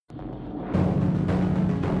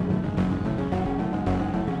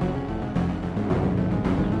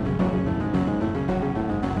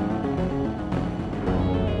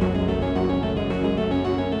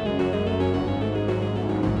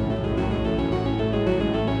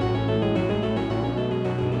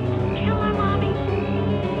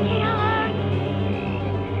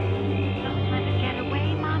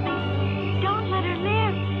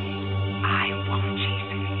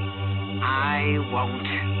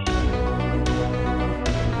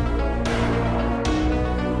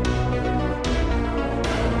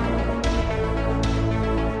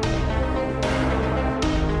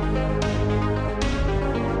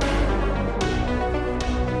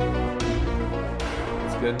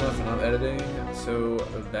good enough and I'm editing, so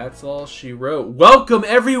that's all she wrote. Welcome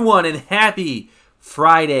everyone and happy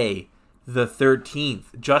Friday the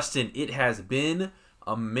 13th. Justin, it has been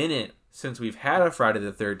a minute since we've had a Friday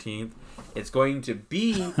the 13th. It's going to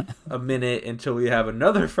be a minute until we have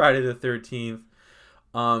another Friday the 13th.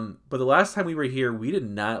 But the last time we were here, we did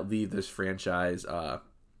not leave this franchise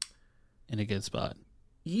in a good spot.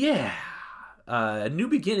 Yeah. A New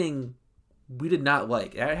Beginning we did not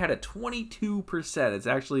like. It had a 22%. It's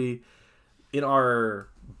actually in our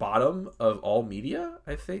bottom of all media,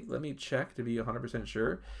 I think. Let me check to be 100%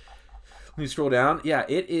 sure. Let me scroll down. Yeah,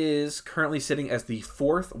 it is currently sitting as the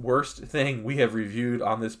fourth worst thing we have reviewed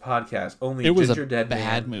on this podcast. Only it was Ginger a Dead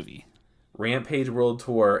bad Man, movie. Rampage World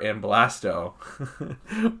Tour, and Blasto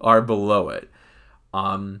are below it.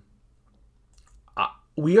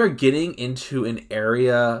 We are getting into an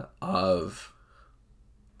area of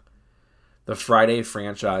the Friday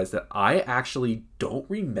franchise that I actually don't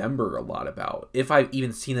remember a lot about, if I've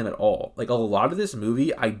even seen them at all. Like, a lot of this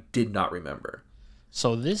movie, I did not remember.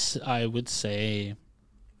 So this, I would say,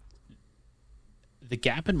 the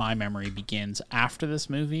gap in my memory begins after this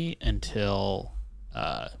movie until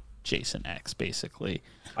Jason X, basically.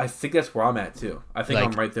 I think that's where I'm at, too. I think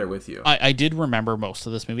I'm right there with you. I did remember most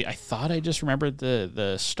of this movie. I thought I just remembered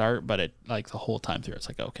the start, but it the whole time through, it's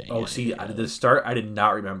like, okay. Oh, the start, I did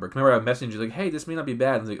not remember. Remember, I messaged you like, hey, this may not be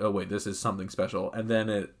bad. And it's like, oh, wait, this is something special. And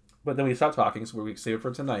then but then we stopped talking, so we save it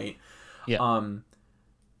for tonight. Yeah. I'm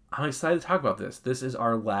excited to talk about this. This is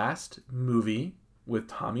our last movie with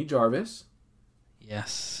Tommy Jarvis.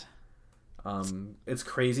 Yes. It's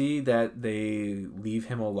crazy that they leave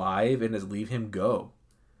him alive and just leave him go.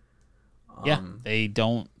 Yeah, they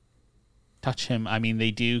don't touch him. I mean,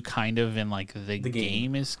 they do kind of in like the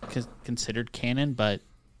game is considered canon, but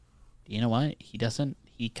you know what? He doesn't.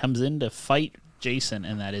 He comes in to fight Jason,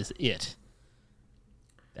 and that is it.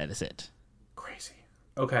 That is it. Crazy.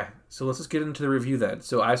 Okay, so let's just get into the review then.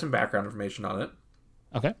 So I have some background information on it.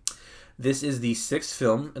 Okay. This is the sixth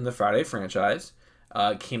film in the Friday franchise.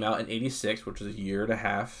 Came out in 1986, which was about a year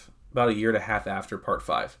and a half after Part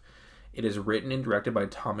 5. It is written and directed by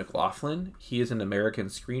Tom McLaughlin. He is an American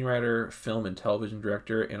screenwriter, film and television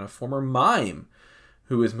director, and a former mime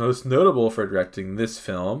who is most notable for directing this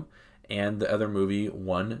film and the other movie,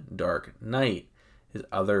 One Dark Night. His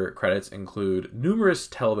other credits include numerous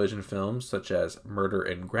television films such as Murder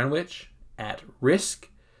in Greenwich, At Risk,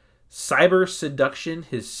 Cyber Seduction,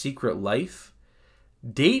 His Secret Life,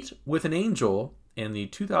 Date with an Angel, and the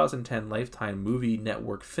 2010 Lifetime Movie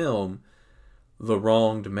Network film, The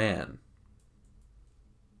Wronged Man.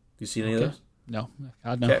 You see any of those? No.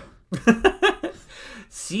 God, no. Okay.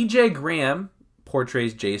 C.J. Graham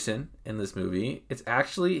portrays Jason in this movie. It's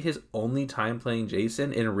actually his only time playing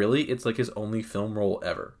Jason, and really, it's like his only film role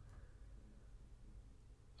ever.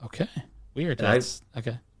 Okay. Weird.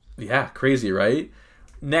 Okay. Yeah, crazy, right?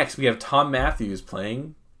 Next, we have Tom Matthews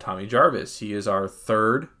playing Tommy Jarvis. He is our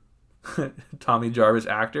third Tommy Jarvis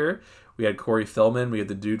actor. We had Corey Feldman. We had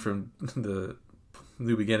the dude from the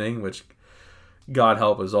New Beginning, which God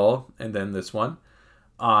help us all. And then this one.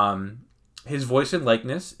 His voice and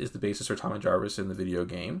likeness is the basis for Tommy Jarvis in the video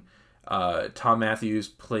game. Tom Matthews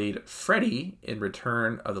played Freddy in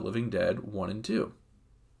Return of the Living Dead 1 and 2.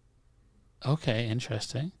 Okay,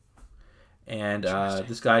 interesting. And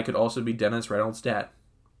this guy could also be Dennis Reynolds' dad.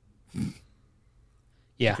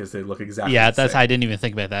 Yeah. Because they look exactly the same. I didn't even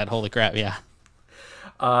think about that. Holy crap, yeah.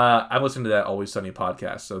 I'm listening to that Always Sunny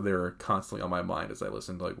podcast, so they're constantly on my mind as I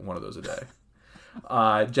listen to like one of those a day.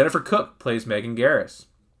 Jennifer Cook plays Megan Garris.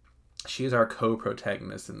 She is our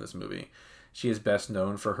co-protagonist in this movie. She is best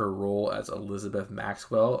known for her role as Elizabeth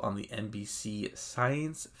Maxwell on the NBC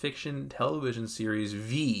science fiction television series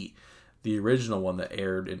V, the original one that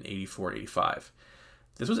aired in 84 and 85.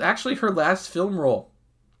 This was actually her last film role.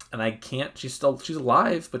 And she's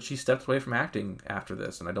alive, but she stepped away from acting after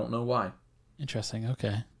this, and I don't know why. Interesting,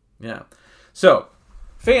 okay. Yeah. So,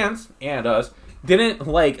 fans and us didn't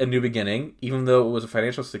like A New Beginning, even though it was a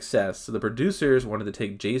financial success. So the producers wanted to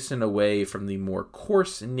take Jason away from the more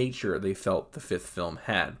coarse nature they felt the fifth film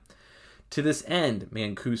had. To this end,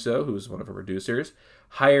 Mancuso, who was one of our producers,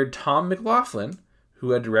 hired Tom McLaughlin,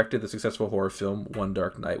 who had directed the successful horror film One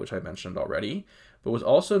Dark Night, which I mentioned already, but was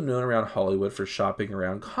also known around Hollywood for shopping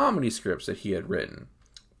around comedy scripts that he had written,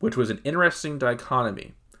 which was an interesting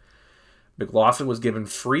dichotomy. McLaughlin was given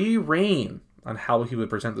free rein on how he would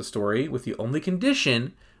present the story, with the only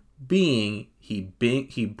condition being he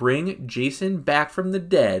bring Jason back from the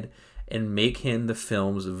dead and make him the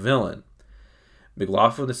film's villain.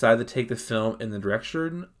 McLaughlin decided to take the film in the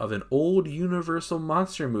direction of an old Universal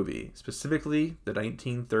monster movie, specifically the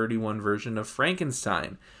 1931 version of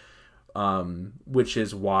Frankenstein, which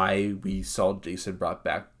is why we saw Jason brought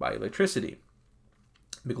back by electricity.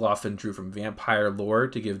 McLaughlin drew from vampire lore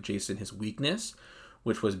to give Jason his weakness,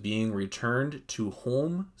 which was being returned to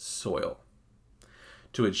home soil.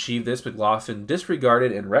 To achieve this, McLaughlin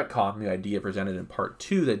disregarded and retconned the idea presented in Part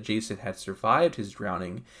 2 that Jason had survived his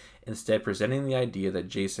drowning, instead presenting the idea that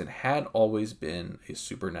Jason had always been a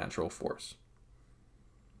supernatural force.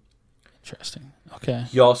 Interesting. Okay.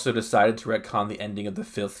 He also decided to retcon the ending of the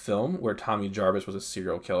 5th film, where Tommy Jarvis was a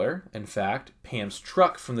serial killer. In fact, Pam's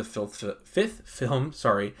truck from the 5th film,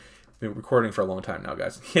 sorry, been recording for a long time now,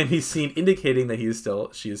 guys, can be seen indicating that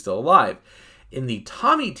she is still alive. In the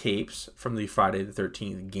Tommy tapes from the Friday the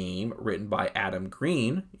 13th game, written by Adam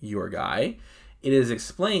Green, your guy, it is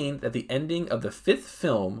explained that the ending of the 5th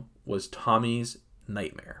film was Tommy's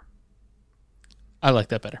nightmare. I like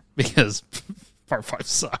that better because Part 5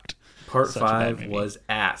 sucked. Part 5 was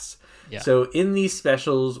ass. Yeah. So in these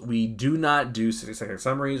specials, we do not do 60-second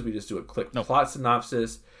summaries. We just do a quick plot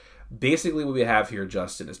synopsis. Basically, what we have here,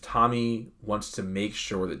 Justin, is Tommy wants to make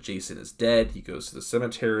sure that Jason is dead. He goes to the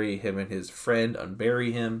cemetery. Him and his friend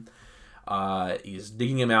unbury him. He's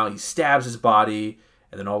digging him out. He stabs his body.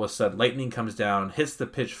 And then all of a sudden, lightning comes down, hits the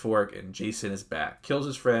pitchfork, and Jason is back. Kills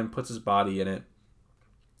his friend, puts his body in it.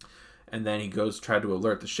 And then he goes to try to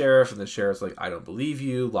alert the sheriff, and the sheriff's like, I don't believe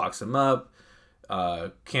you, locks him up.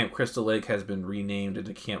 Camp Crystal Lake has been renamed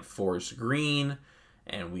into Camp Forest Green,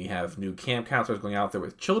 and we have new camp counselors going out there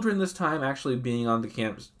with children this time, actually being on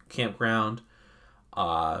the campground.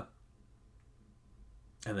 And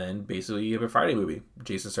then basically you have a Friday movie.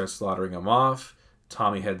 Jason starts slaughtering him off.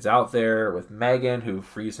 Tommy heads out there with Megan, who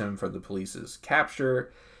frees him from the police's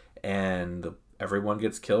capture, and everyone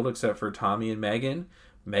gets killed except for Tommy and Megan.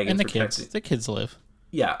 And the kids. The kids live.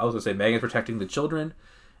 Yeah, I was going to say, Megan's protecting the children,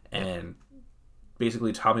 and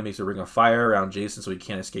basically Tommy makes a ring of fire around Jason so he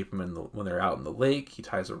can't escape him when they're out in the lake. He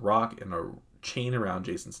ties a rock and a chain around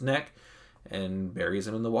Jason's neck and buries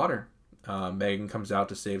him in the water. Megan comes out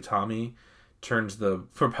to save Tommy, turns the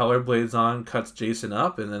propeller blades on, cuts Jason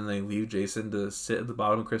up, and then they leave Jason to sit at the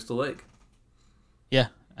bottom of Crystal Lake. Yeah,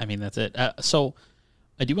 I mean, that's it. So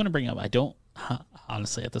I do want to bring up,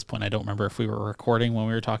 honestly, at this point, I don't remember if we were recording when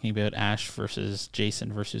we were talking about Ash versus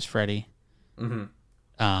Jason versus Freddy.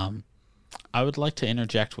 Mm-hmm. I would like to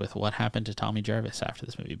interject with what happened to Tommy Jarvis after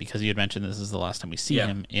this movie, because you had mentioned this is the last time we see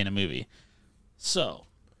him in a movie. So,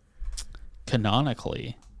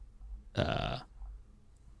 canonically,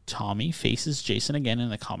 Tommy faces Jason again in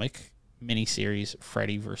the comic miniseries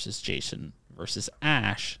Freddy versus Jason versus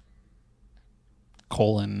Ash,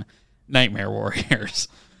 Nightmare Warriors,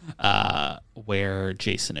 where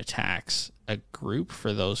Jason attacks a group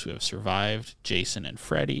for those who have survived Jason and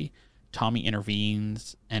Freddy. Tommy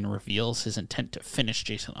intervenes and reveals his intent to finish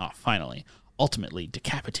Jason off finally, ultimately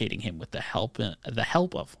decapitating him with the help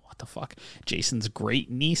of Jason's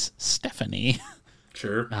great niece Stephanie.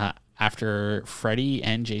 Sure. After Freddy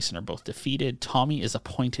and Jason are both defeated, Tommy is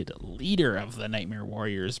appointed leader of the Nightmare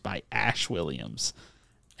Warriors by Ash Williams.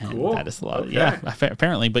 And cool. That is a lot. Okay. Yeah,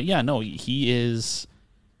 apparently. But yeah, no, he is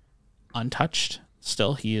untouched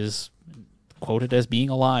still. He is quoted as being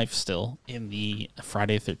alive still in the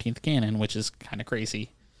Friday the 13th canon, which is kind of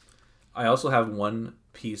crazy. I also have one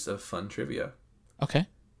piece of fun trivia. Okay.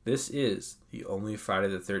 This is the only Friday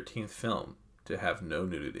the 13th film to have no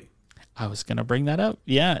nudity. I was going to bring that up.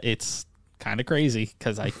 Yeah, it's kind of crazy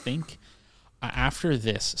because I think after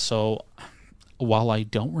this, so while I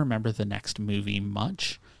don't remember the next movie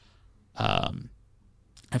much,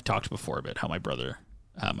 I've talked before about how my brother,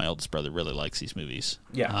 my oldest brother, really likes these movies.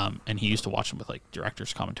 Yeah. And he used to watch them with like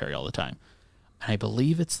director's commentary all the time. And I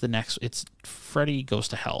believe it's Freddy Goes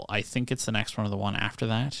to Hell. I think it's the next one or the one after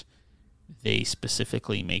that. They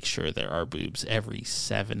specifically make sure there are boobs every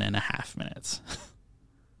 7.5 minutes.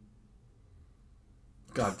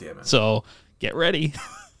 God damn it. So get ready.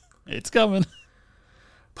 It's coming.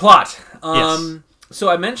 Plot. Yes. So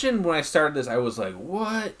I mentioned when I started this, I was like,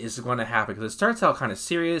 what is going to happen? Because it starts out kind of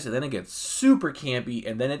serious, and then it gets super campy,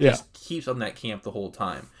 and then it just keeps on that camp the whole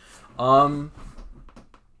time. I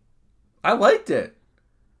liked it.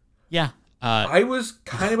 Yeah. I was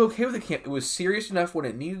kind of okay with the camp. It was serious enough when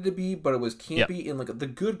it needed to be, but it was campy in like the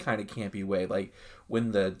good kind of campy way. Like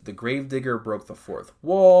when the gravedigger broke the fourth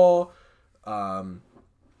wall,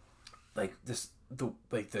 like this, the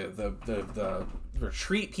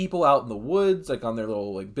retreat people out in the woods, like on their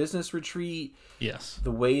little like business retreat. Yes.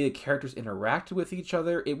 The way the characters interacted with each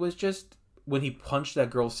other, it was just when he punched that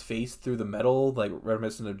girl's face through the metal, like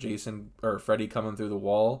reminiscent of Jason or Freddy coming through the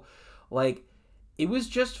wall, like it was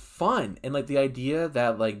just fun. And like the idea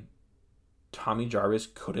that like Tommy Jarvis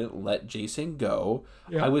couldn't let Jason go.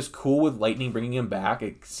 Yeah. I was cool with Lightning bringing him back.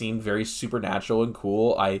 It seemed very supernatural and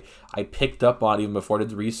cool. I picked up on, even before I did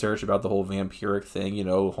the research about the whole vampiric thing, you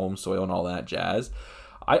know, home soil and all that jazz.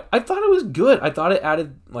 I thought it was good. I thought it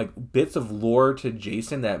added like bits of lore to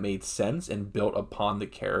Jason that made sense and built upon the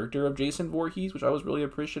character of Jason Voorhees, which I was really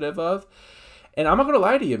appreciative of. And I'm not going to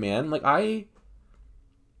lie to you, man. Like I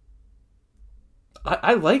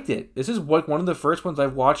liked it. This is one of the first ones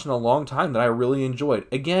I've watched in a long time that I really enjoyed.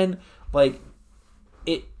 Again, like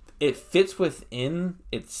it fits within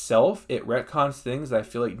itself. It retcons things that I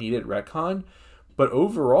feel like needed retcon. But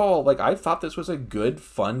overall, like I thought this was a good,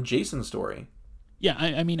 fun Jason story. Yeah,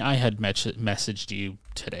 I mean, I had messaged you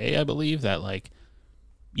today, I believe, that like,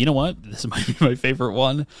 you know what, this might be my favorite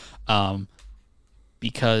one,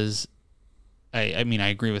 because I mean, I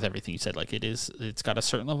agree with everything you said. Like, it's got a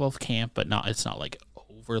certain level of camp, but it's not like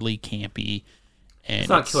overly campy, and it's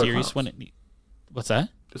not Killer serious Clowns. when it. What's that?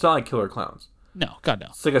 It's not like Killer Clowns. No, God no.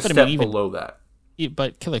 It's like a step below that.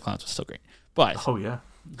 But Killer Clowns was still great. But oh yeah.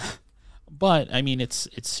 But I mean, it's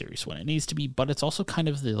serious when it needs to be. But it's also kind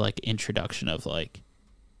of the like introduction of like,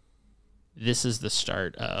 this is the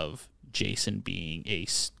start of Jason being a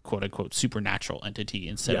quote unquote supernatural entity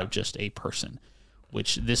instead of just a person.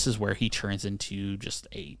 Which this is where he turns into just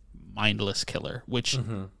a mindless killer, which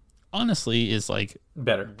honestly is like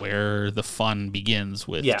better where the fun begins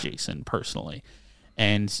with Jason personally.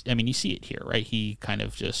 And I mean, you see it here, right? He kind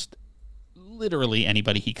of just literally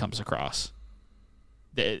anybody he comes across,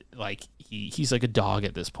 that like he's like a dog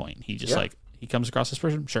at this point. He just like he comes across this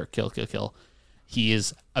person, sure, kill. He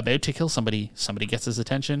is about to kill somebody. Somebody gets his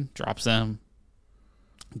attention, drops them,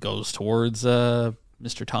 goes towards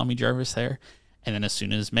Mr. Tommy Jarvis there. And then as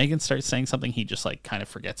soon as Megan starts saying something, he just like kind of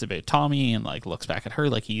forgets about Tommy and like looks back at her.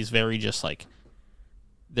 Like he's very just like,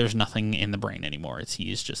 there's nothing in the brain anymore.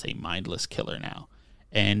 He's just a mindless killer now.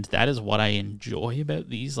 And that is what I enjoy about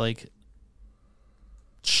these like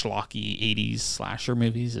schlocky 80s slasher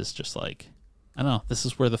movies, is just like, I don't know, this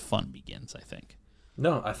is where the fun begins, I think.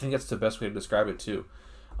 No, I think that's the best way to describe it too.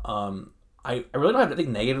 I really don't have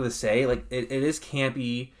anything negative to say. Like it is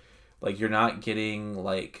campy. Like you're not getting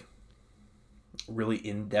like really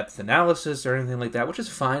in-depth analysis or anything like that, which is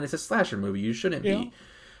fine. It's a slasher movie. You shouldn't be.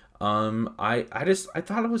 I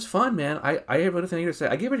thought it was fun, man. I have nothing to say.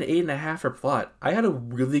 I gave it an 8.5 for plot. I had a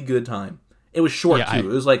really good time. It was short too. It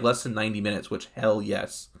was like less than 90 minutes, which hell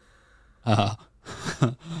yes. Can't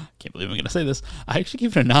believe I'm gonna say this. I actually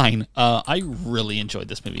gave it a 9. I really enjoyed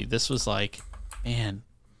this movie. This was like, man,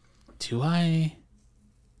 do I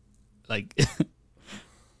like?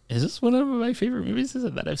 Is this one of my favorite movies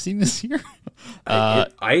that I've seen this year?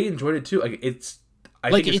 I enjoyed it too. Like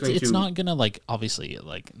I think it's not gonna like obviously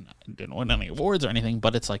like didn't win any awards or anything,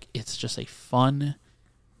 but it's like it's just a fun,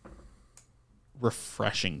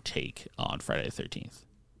 refreshing take on Friday the 13th.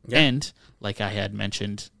 Yeah. And like I had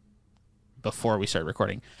mentioned before we started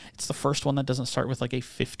recording, it's the first one that doesn't start with like a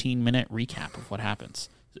 15-minute recap of what happens.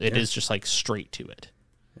 It is just like straight to it.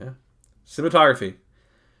 Yeah. Cinematography.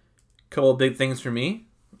 Couple of big things for me.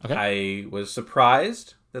 Okay. I was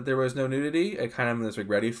surprised that there was no nudity. I kind of was like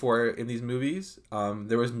ready for it in these movies.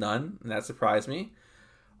 There was none, and that surprised me.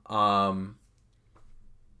 The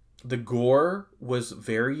gore was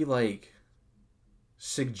very like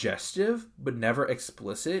suggestive, but never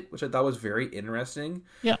explicit, which I thought was very interesting.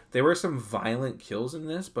 Yeah, there were some violent kills in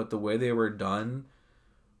this, but the way they were done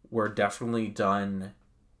were definitely done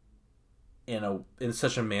in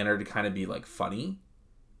such a manner to kind of be like funny,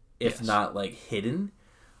 if not like hidden.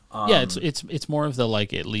 Yeah, it's more of the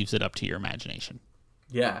like it leaves it up to your imagination.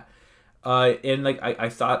 Yeah, and like I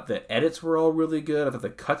thought the edits were all really good. I thought the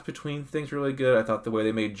cuts between things were really good. I thought the way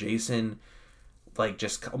they made Jason like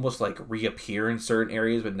just almost like reappear in certain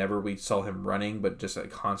areas, but never we saw him running, but just a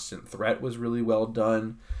constant threat was really well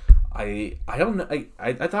done. I don't know.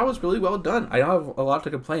 I thought it was really well done. I don't have a lot to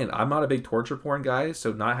complain. I'm not a big torture porn guy,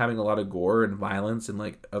 so not having a lot of gore and violence and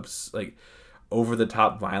like over the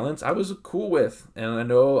top violence, I was cool with. And I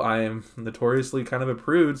know I'm notoriously kind of a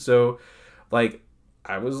prude, so like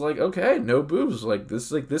I was like, okay, no boobs.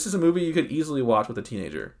 This is a movie you could easily watch with a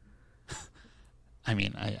teenager. I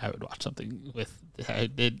mean, I would watch something with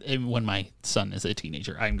when my son is a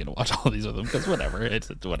teenager. I'm gonna watch all of these with him because whatever, it's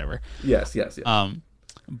whatever. Yes.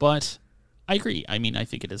 But I agree. I mean, I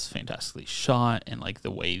think it is fantastically shot, and like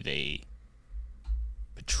the way they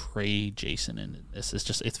portray Jason in this is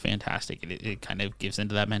just, it's fantastic. It kind of gives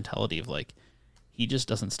into that mentality of like he just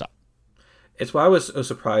doesn't stop. It's why I was so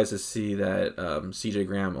surprised to see that C.J.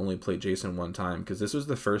 Graham only played Jason one time, because this was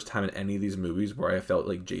the first time in any of these movies where I felt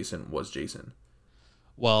like Jason was Jason.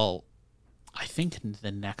 Well, I think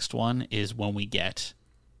the next one is when we get,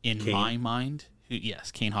 in Kane. my mind,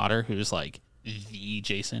 Kane Hodder, who's like the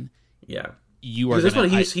Jason. Yeah. You are this one,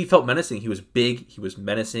 he felt menacing. He was big. He was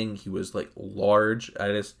menacing. He was like large.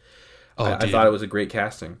 I thought it was a great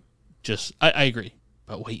casting. I agree.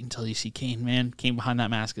 But wait until you see Kane, man. Kane behind that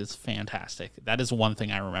mask is fantastic. That is one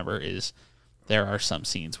thing I remember is there are some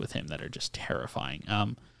scenes with him that are just terrifying.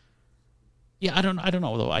 Yeah, I don't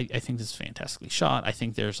know though. I think this is fantastically shot. I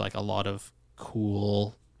think there's like a lot of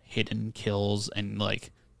cool hidden kills and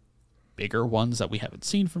like bigger ones that we haven't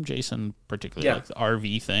seen from Jason, particularly like the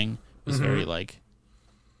RV thing was very like,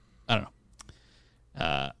 I don't know.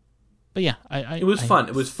 But yeah, it was fun.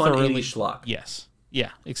 It was fun 80s schlock. Yes.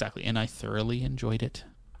 Yeah, exactly. And I thoroughly enjoyed it.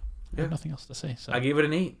 I have nothing else to say. So I gave it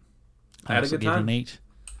an 8. I had a good time. An 8.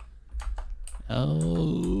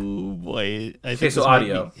 Oh boy. Okay, so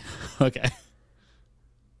audio. Okay.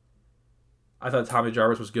 I thought Tommy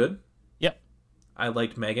Jarvis was good. Yep. I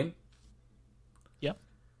liked Megan. Yep.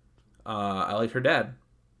 I liked her dad.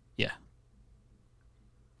 Yeah.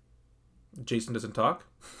 Jason doesn't talk.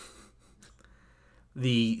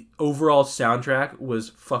 The overall soundtrack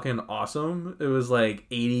was fucking awesome. It was like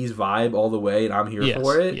 80s vibe all the way, and I'm here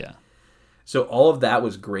for it. Yeah. So all of that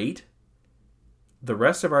was great. The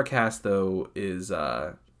rest of our cast, though, is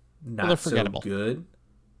not so good.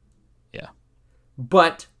 Yeah.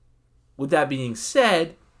 But with that being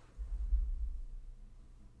said,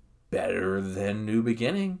 better than New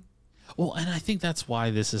Beginning. Well, and I think that's why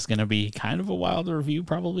this is going to be kind of a wild review,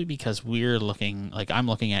 probably, because we're looking, like, I'm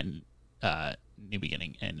looking at New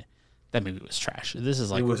Beginning, and that movie was trash. This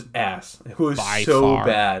is like... It was ass. It was so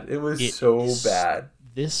bad. It was so bad.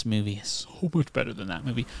 This movie is so much better than that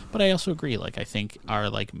movie. But I also agree, like, I think our,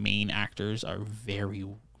 like, main actors are very,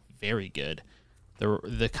 very good.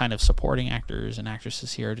 The kind of supporting actors and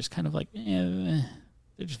actresses here are just kind of like, they're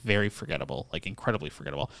just very forgettable, like incredibly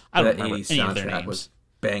forgettable. I don't remember any of their names. Was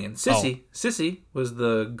banging. Sissy was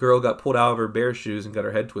the girl got pulled out of her bear shoes and got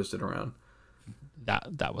her head twisted around.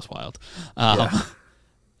 That was wild.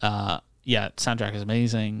 Soundtrack is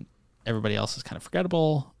amazing. Everybody else is kind of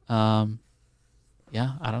forgettable. I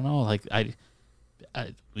don't know. Like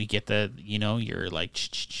we get the, you're like,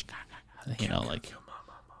 like.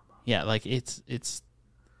 Yeah, like it's.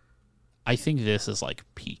 I think this is like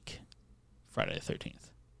peak Friday the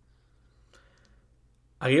 13th.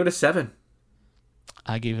 I gave it a 7.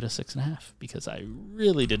 I gave it a 6.5 because I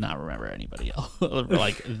really did not remember anybody else.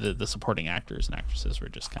 Like the supporting actors and actresses were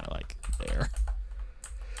just kind of like there.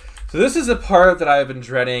 So this is the part that I've been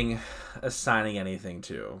dreading assigning anything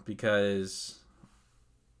to, because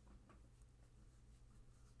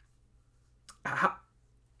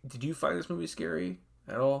did you find this movie scary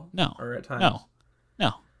at all? No. Or at times?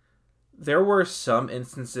 No. There were some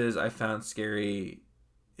instances I found scary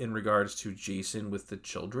in regards to Jason with the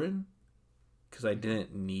children, because I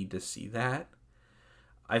didn't need to see that.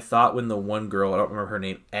 I thought when the one girl, I don't remember her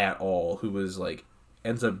name at all, who was like,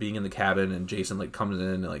 ends up being in the cabin, and Jason like comes in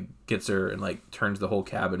and like gets her and like turns the whole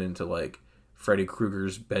cabin into like Freddy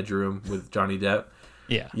Krueger's bedroom with Johnny Depp.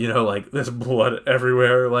 Yeah. Like there's blood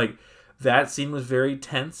everywhere. Like that scene was very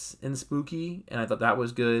tense and spooky, and I thought that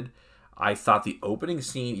was good. I thought the opening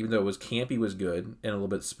scene, even though it was campy, was good and a little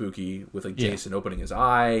bit spooky, with like Jason opening his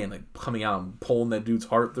eye and like coming out and pulling that dude's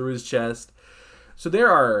heart through his chest. So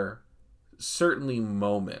there are certainly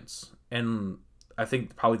moments, and I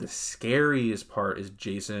think probably the scariest part is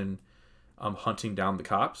Jason hunting down the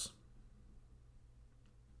cops.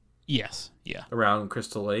 Yes, yeah. Around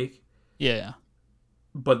Crystal Lake. Yeah.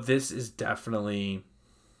 But this is definitely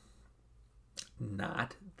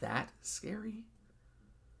not that scary.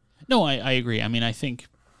 No, I agree. I mean, I think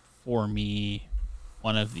for me,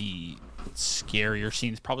 one of the scarier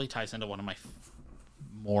scenes probably ties into one of my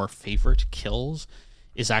more favorite kills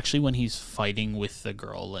is actually when he's fighting with the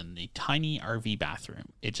girl in the tiny RV bathroom.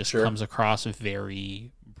 It just comes across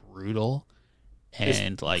very brutal,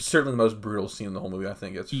 and it's like certainly the most brutal scene in the whole movie. I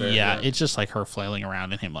think it's fair. Yeah, it's just like her flailing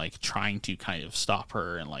around and him like trying to kind of stop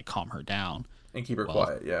her and like calm her down. And keep her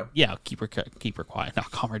quiet, keep her quiet, not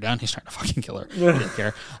calm her down. He's trying to fucking kill her. I don't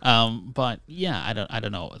care. But yeah, I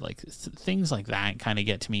don't know. Like things like that kind of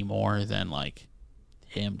get to me more than like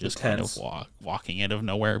him just kind of walking out of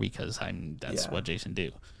nowhere, because that's what Jason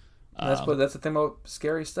do. That's the thing about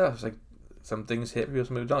scary stuff. It's like some things hit people,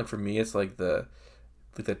 some people don't. Like for me, it's like the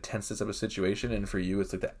tenseness of a situation, and for you,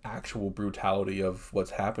 it's like the actual brutality of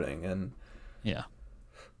what's happening. And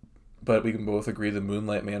but we can both agree the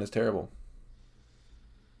Moonlight Man is terrible.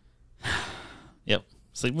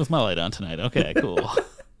 Sleeping with my light on tonight. Okay, cool.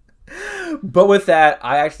 But with that,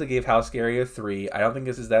 I actually gave How Scary a 3. I don't think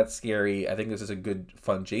this is that scary. I think this is a good,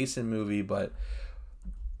 fun Jason movie, but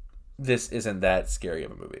this isn't that scary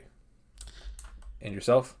of a movie. And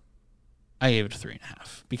yourself? I gave it a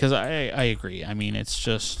 3.5 because I agree. I mean,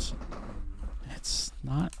 it's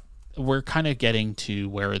not. We're kind of getting to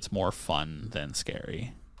where it's more fun than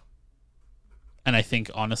scary, and I think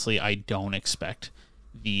honestly, I don't expect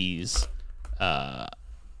these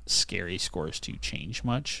scary scores to change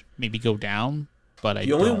much. Maybe go down, but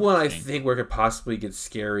the only one I think where it could possibly get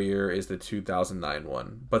scarier is the 2009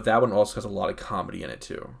 one, but that one also has a lot of comedy in it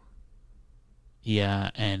too.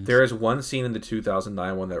 Yeah, and there is one scene in the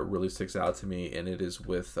 2009 one that really sticks out to me, and it is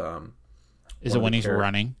with is it when he's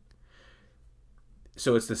running?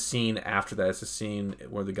 So it's the scene after that. It's the scene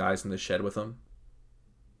where the guy's in the shed with him.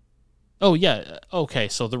 Oh yeah, okay.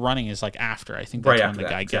 So the running is like after. I think that's right when the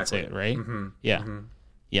guy gets it, right? Mm-hmm. Yeah. Mm-hmm.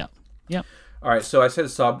 Yeah. All right. So I said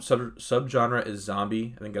subgenre is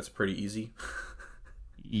zombie. I think that's pretty easy.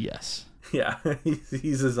 Yes. Yeah,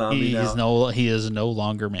 he's a zombie now. He is no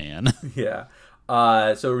longer man. Yeah.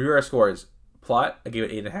 So review our scores. Plot, I gave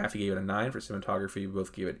it 8.5. You gave it a 9. For cinematography, we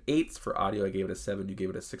both gave it 8s. For audio, I gave it a 7. You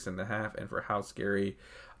gave it a 6.5. And for How Scary,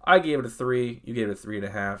 I gave it a 3. You gave it a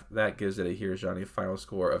 3.5. That gives it a Here's Johnny final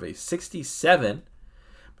score of a 67.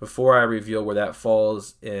 Before I reveal where that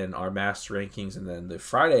falls in our master rankings and then the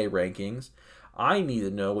Friday rankings, I need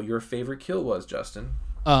to know what your favorite kill was, Justin.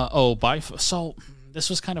 So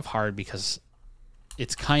this was kind of hard because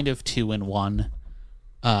it's kind of 2 in 1.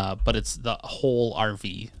 But it's the whole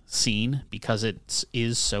RV scene because it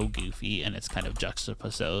is so goofy and it's kind of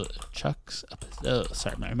juxtaposed.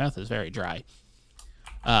 Sorry, my mouth is very dry.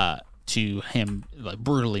 To him like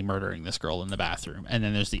brutally murdering this girl in the bathroom, and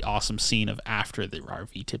then there's the awesome scene of after the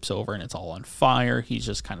RV tips over and it's all on fire. He's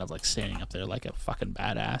just kind of like standing up there like a fucking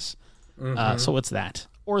badass. Mm-hmm. So it's that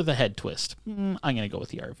or the head twist. I'm gonna go with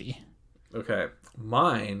the RV. Okay,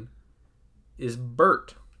 mine is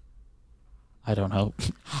Bert. I don't know.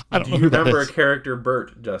 Do you remember a character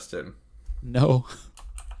Bert, Justin? No.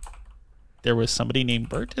 There was somebody named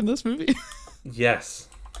Bert in this movie? Yes.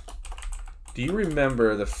 Do you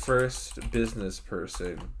remember the first business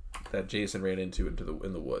person that Jason ran into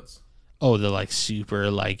in the woods? Oh, the like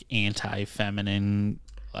super like anti-feminine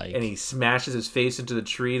like. And he smashes his face into the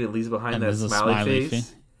tree and it leaves behind that smiley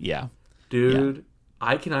face. Yeah. Dude. Yeah.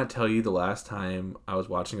 I cannot tell you the last time I was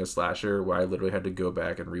watching a slasher where I literally had to go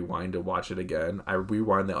back and rewind to watch it again. I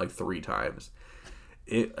rewind that like 3 times.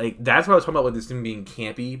 That's what I was talking about with this thing being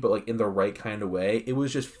campy, but like in the right kind of way. It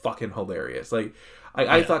was just fucking hilarious. Like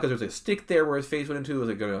I thought because there was a stick there where his face went into, it was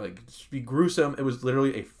like gonna like be gruesome. It was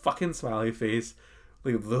literally a fucking smiley face,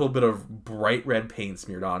 like a little bit of bright red paint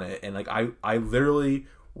smeared on it, and like I literally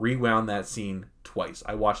rewound that scene twice.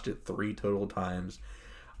 I watched it 3 total times.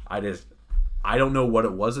 I don't know what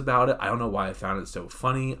it was about it. I don't know why I found it so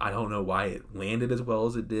funny. I don't know why it landed as well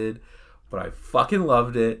as it did. But I fucking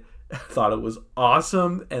loved it. I thought it was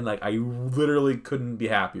awesome. And like I literally couldn't be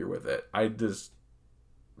happier with it.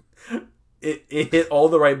 It hit all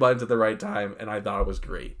the right buttons at the right time. And I thought it was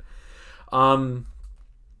great. So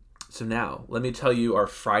now, let me tell you our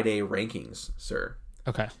Friday rankings, sir.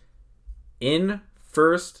 Okay. In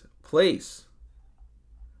first place,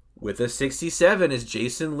 with a 67 is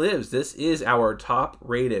Jason Lives. This is our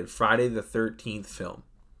top-rated Friday the 13th film.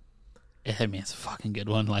 I mean, it's a fucking good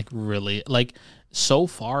one. Like, really. Like, so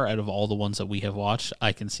far out of all the ones that we have watched,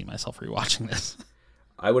 I can see myself rewatching this.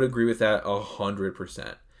 I would agree with that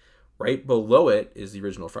 100%. Right below it is the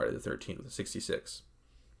original Friday the 13th with a 66.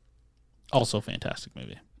 Also a fantastic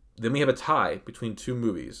movie. Then we have a tie between 2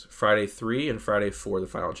 movies, Friday 3 and Friday 4, the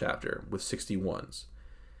final chapter, with 61s.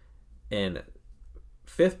 And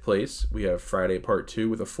 5th place, we have Friday Part 2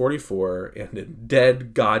 with a 44, and in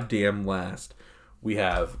dead goddamn last, we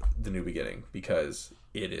have The New Beginning, because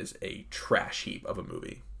it is a trash heap of a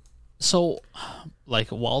movie. So, like,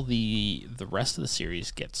 while the rest of the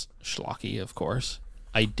series gets schlocky, of course,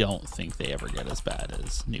 I don't think they ever get as bad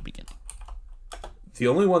as New Beginning. The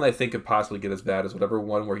only one I think could possibly get as bad is whatever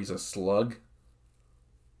one where he's a slug,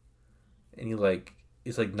 and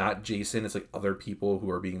it's like not Jason, it's like other people who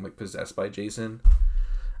are being like possessed by Jason.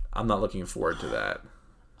 I'm not looking forward to that.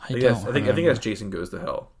 I think that's Jason Goes to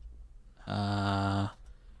Hell.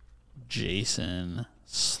 Jason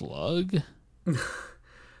Slug.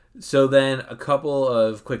 So then a couple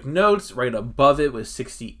of quick notes. Right above it with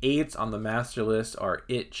 68 on the master list are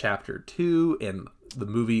It Chapter 2 and the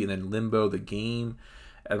movie, and then Limbo the game.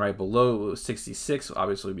 And right below it was 66.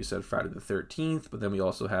 Obviously we said Friday the 13th, but then we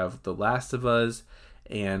also have The Last of Us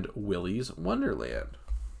and Willy's Wonderland.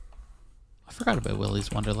 I forgot about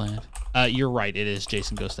Willy's Wonderland. You're right. It is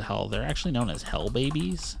Jason Goes to Hell. They're actually known as Hell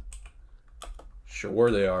Babies.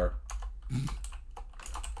 Sure they are.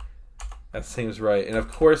 That seems right. And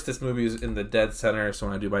of course, this movie is in the dead center, so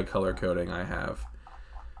when I do my color coding, I have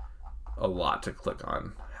a lot to click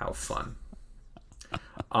on. How fun.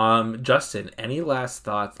 Justin, any last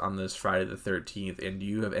thoughts on this Friday the 13th, and do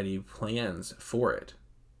you have any plans for it?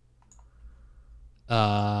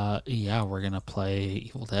 Yeah, we're gonna play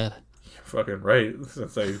Evil Dead. You're fucking right,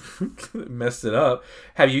 since I messed it up.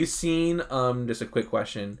 Have you seen, just a quick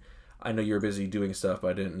question, I know you're busy doing stuff, but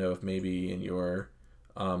I didn't know if maybe in your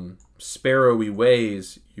sparrowy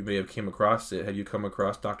ways you may have came across it. Have you come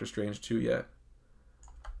across Doctor Strange 2 yet?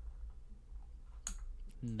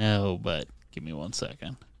 No, but give me 1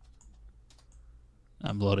 second.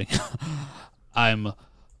 I'm loading. You're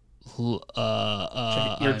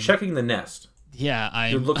checking the nest. Yeah,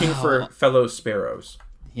 you're looking for fellow sparrows.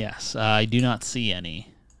 Yes, I do not see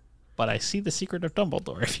any, but I see The Secret of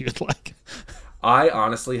Dumbledore if you would like. I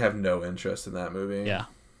honestly have no interest in that movie. Yeah.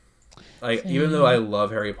 Like, even though I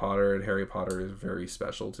love Harry Potter, and Harry Potter is very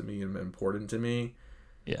special to me and important to me.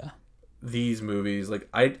 Yeah. These movies, like,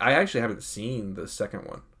 I actually haven't seen the second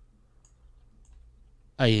one.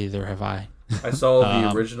 Either have I. I saw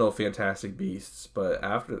the original Fantastic Beasts, but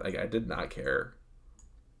after, like, I did not care.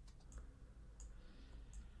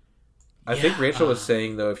 I think Rachel was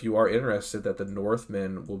saying, though, if you are interested, that The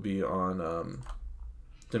Northman will be on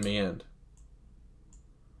demand.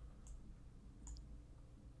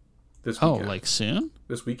 This weekend. Oh, like soon?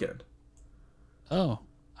 This weekend. Oh,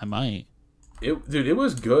 I might. Dude, it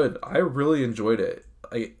was good. I really enjoyed it.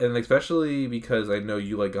 And especially because I know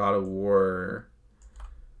you like God of War.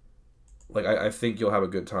 Like, I think you'll have a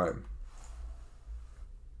good time.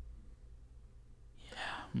 Yeah.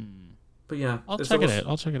 But yeah. I'll check it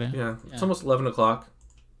out. Yeah. It's almost 11 o'clock.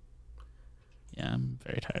 Yeah, I'm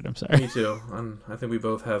very tired. I'm sorry. Me too. I think we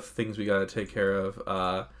both have things we got to take care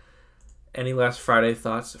of. Any last Friday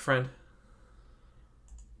thoughts, friend?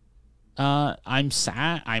 I'm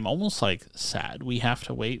sad. I'm almost like sad we have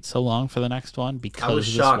to wait so long for the next one because I was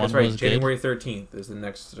shocked. That's right. January 13th is the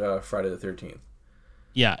next Friday the 13th.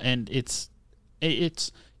 Yeah, and it's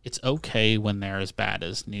okay when they're as bad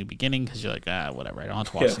as New Beginning because you're like, whatever. I don't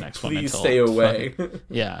have to watch the next one until. Please stay away.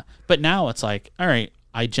 Yeah, but now it's like, all right,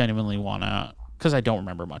 I genuinely want to, because I don't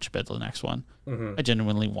remember much about the next one. Mm-hmm. I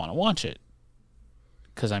genuinely want to watch it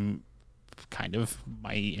because I'm kind of,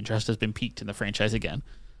 my interest has been piqued in the franchise again,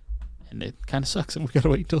 and it kind of sucks and we gotta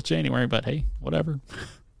wait until January, but hey, whatever.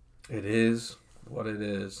 It is what it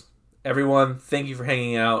is. Everyone, thank you for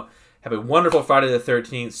hanging out. Have a wonderful Friday the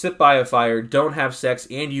 13th. Sit by a fire, don't have sex,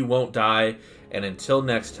 and you won't die. And until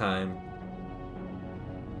next time,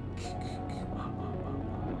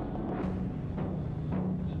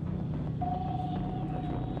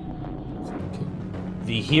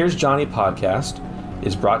 the Here's Johnny podcast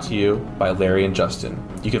is brought to you by Larry and Justin.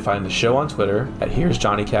 You can find the show on Twitter at Here's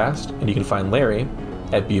Johnny Cast, and you can find Larry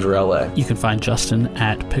at Beaver LA. You can find Justin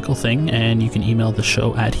at Pickle Thing, and you can email the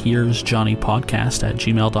show at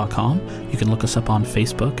here'sjohnnypodcast@gmail.com. You can look us up on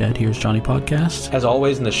Facebook at Here's Johnny Podcast. As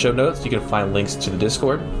always, in the show notes, you can find links to the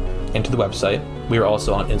Discord and to the website. We are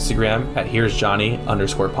also on Instagram at Here's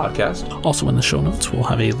Johnny_podcast. Also in the show notes, we'll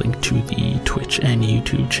have a link to the Twitch and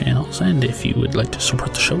YouTube channels. And if you would like to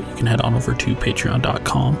support the show, you can head on over to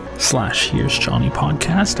patreon.com/Here's Johnny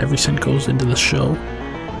Podcast. Every cent goes into the show.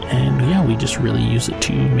 And yeah, we just really use it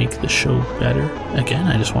to make the show better. Again,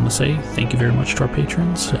 I just want to say thank you very much to our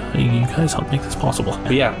patrons. You guys help make this possible.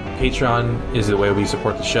 But yeah, Patreon is the way we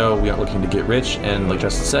support the show. We aren't looking to get rich. And like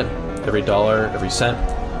Justin said, every dollar, every cent,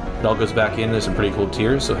 it all goes back in. There's some pretty cool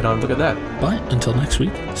tiers, so head on and look at that. But until next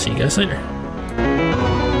week, see you guys later.